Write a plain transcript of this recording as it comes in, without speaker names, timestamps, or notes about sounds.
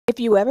If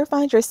you ever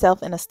find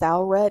yourself in a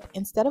style rut,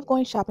 instead of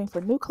going shopping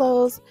for new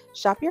clothes,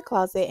 shop your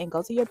closet and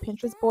go to your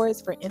Pinterest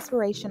boards for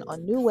inspiration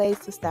on new ways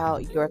to style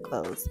your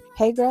clothes.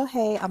 Hey girl,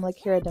 hey, I'm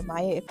Lakira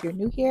Demaya if you're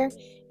new here,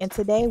 and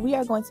today we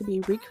are going to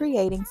be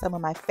recreating some of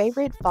my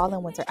favorite fall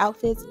and winter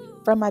outfits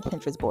from my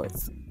Pinterest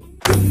boards.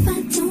 If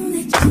I don't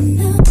let you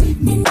know,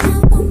 then I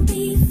won't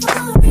be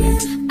for real.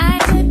 I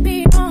could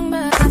be wrong,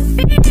 but I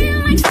feel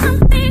like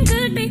something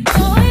could be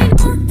going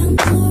on. The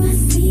more I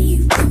see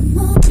you, the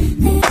more that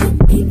it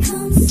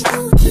becomes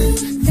so true.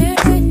 There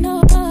ain't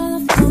no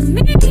other for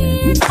me,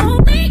 it's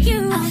only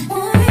you. I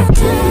wanna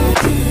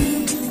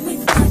die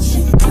with what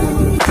you're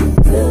going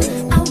through.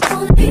 I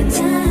wanna be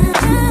down,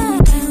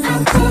 I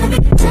wanna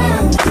be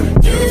down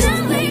with you.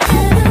 Tell me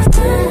that I'm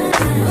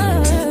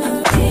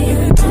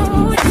very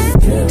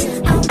true.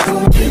 I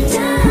wanna be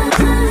down.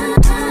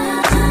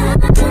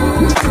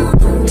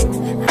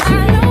 I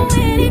know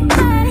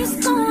anybody's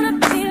gonna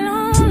be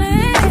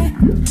lonely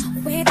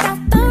without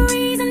the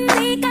reason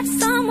they got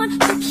someone who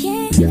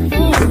can't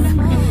hold.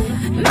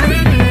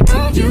 Maybe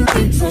don't you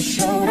get so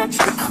sure that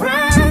you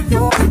cry.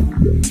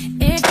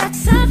 If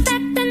that's a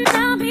fact, then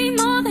I'll be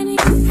more than you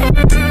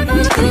ever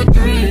could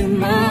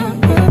dream of.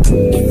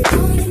 If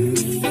all you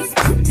need is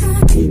good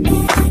time, and I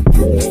got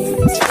plenty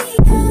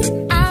of,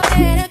 I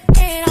better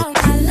get all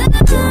my love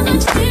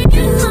and take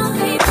you home,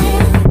 baby.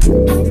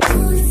 I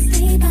wanna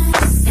stay by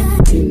your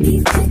side, be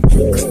with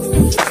you,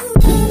 cool you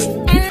up,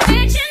 and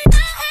let you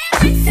know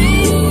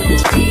everything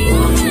will be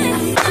alright.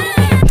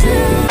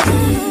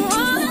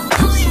 I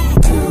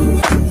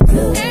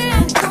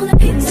wanna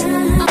be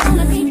down, I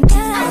wanna be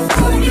down, I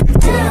wanna be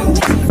down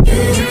with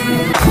you.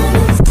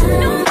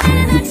 No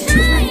matter the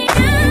time, I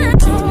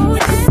wanna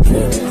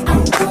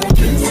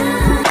be down, I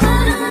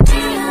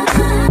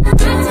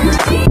wanna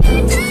be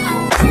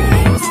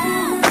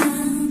down,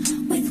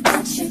 with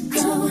what you're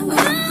going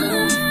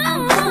through. I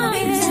wanna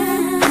be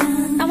down,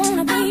 I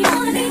wanna be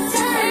down with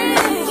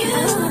you.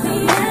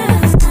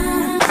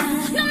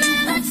 No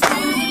matter the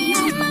time,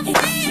 my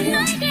feeling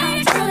like it. I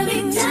wanna be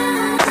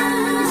down,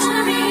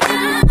 wanna be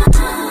down.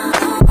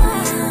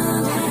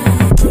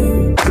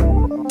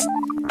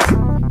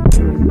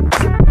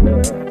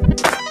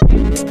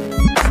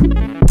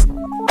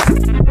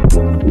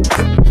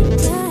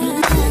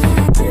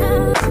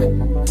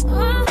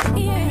 Oh,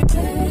 yeah.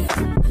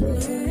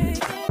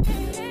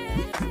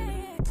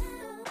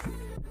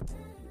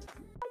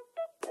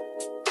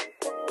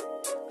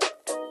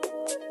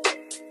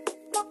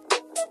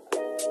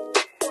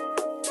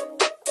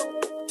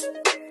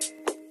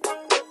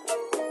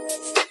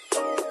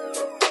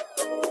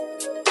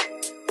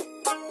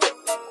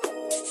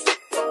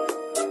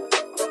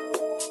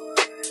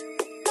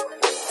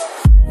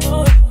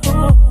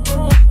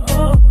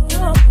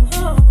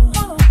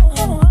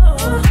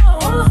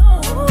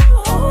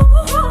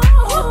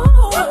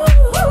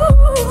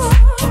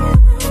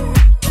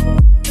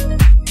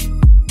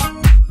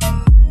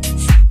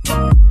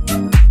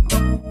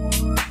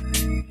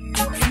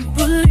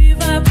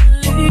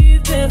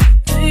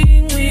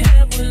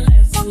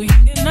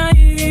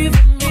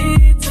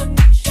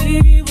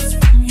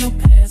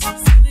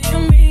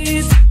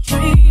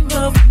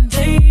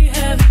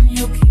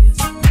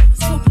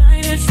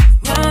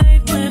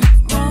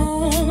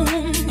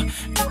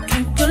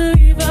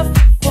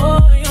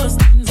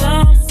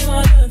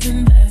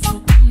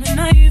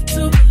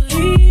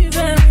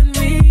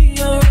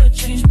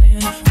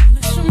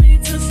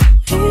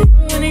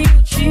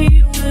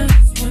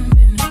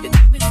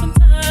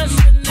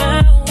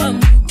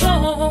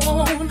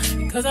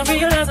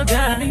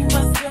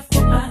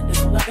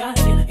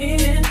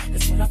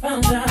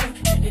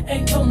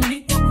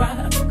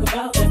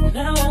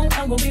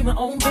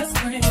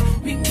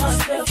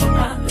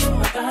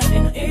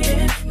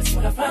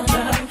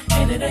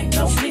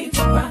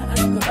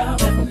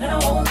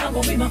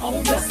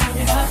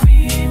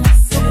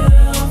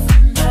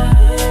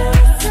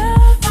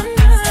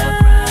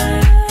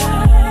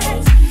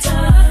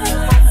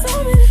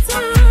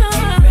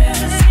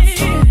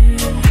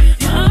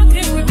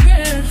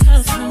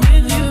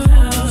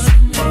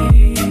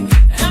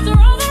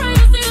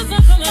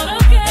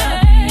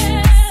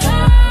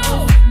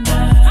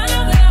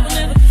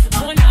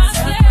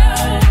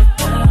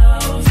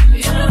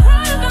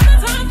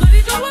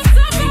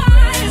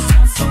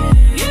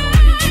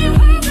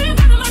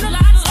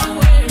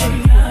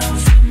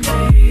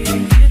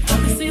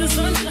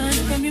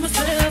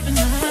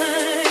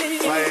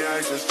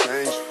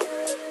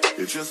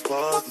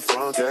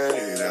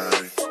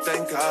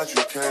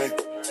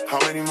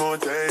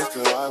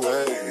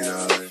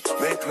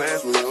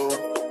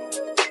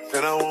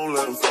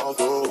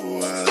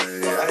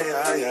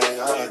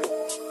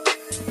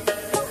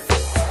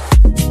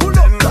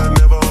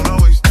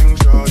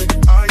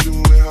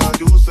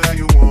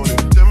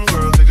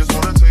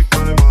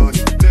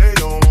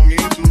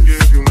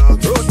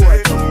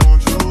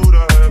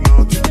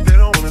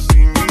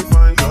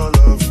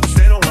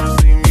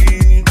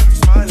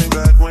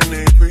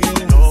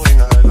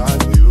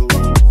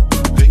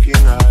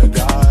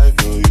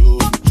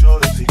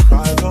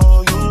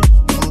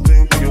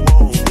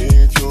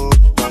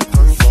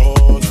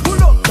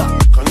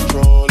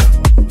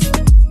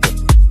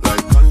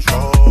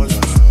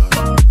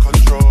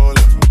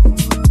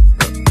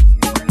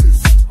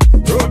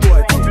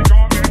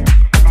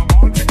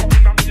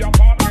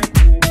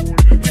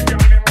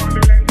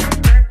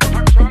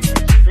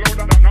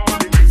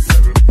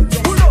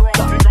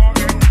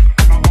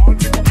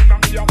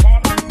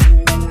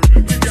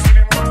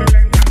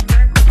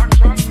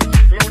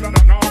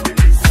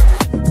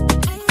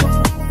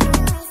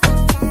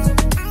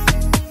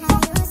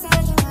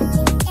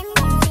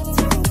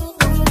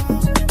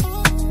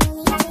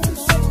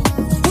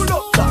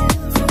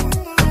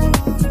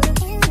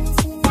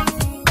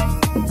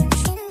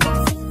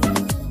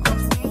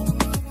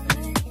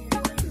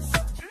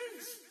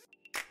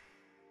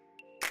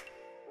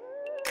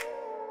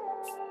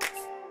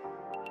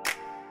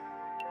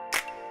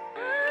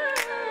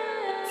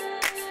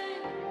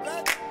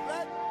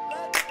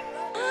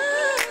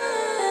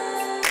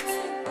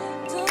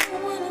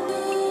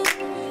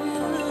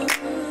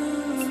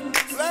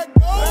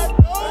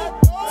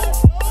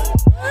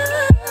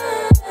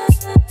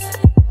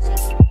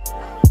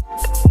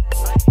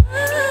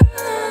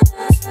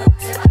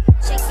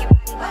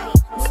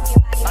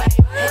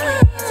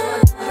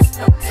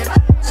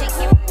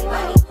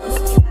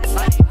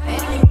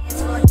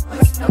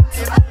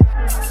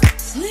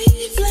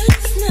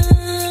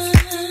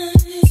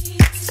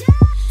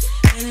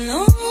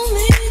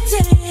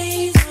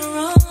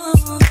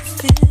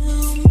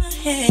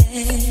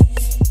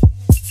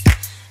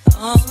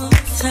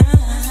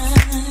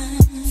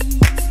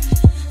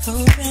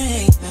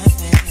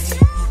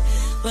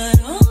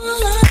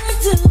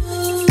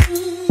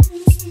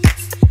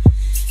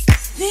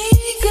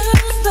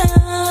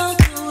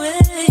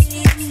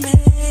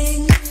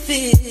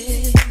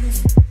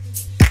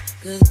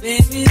 'cause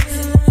baby,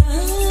 the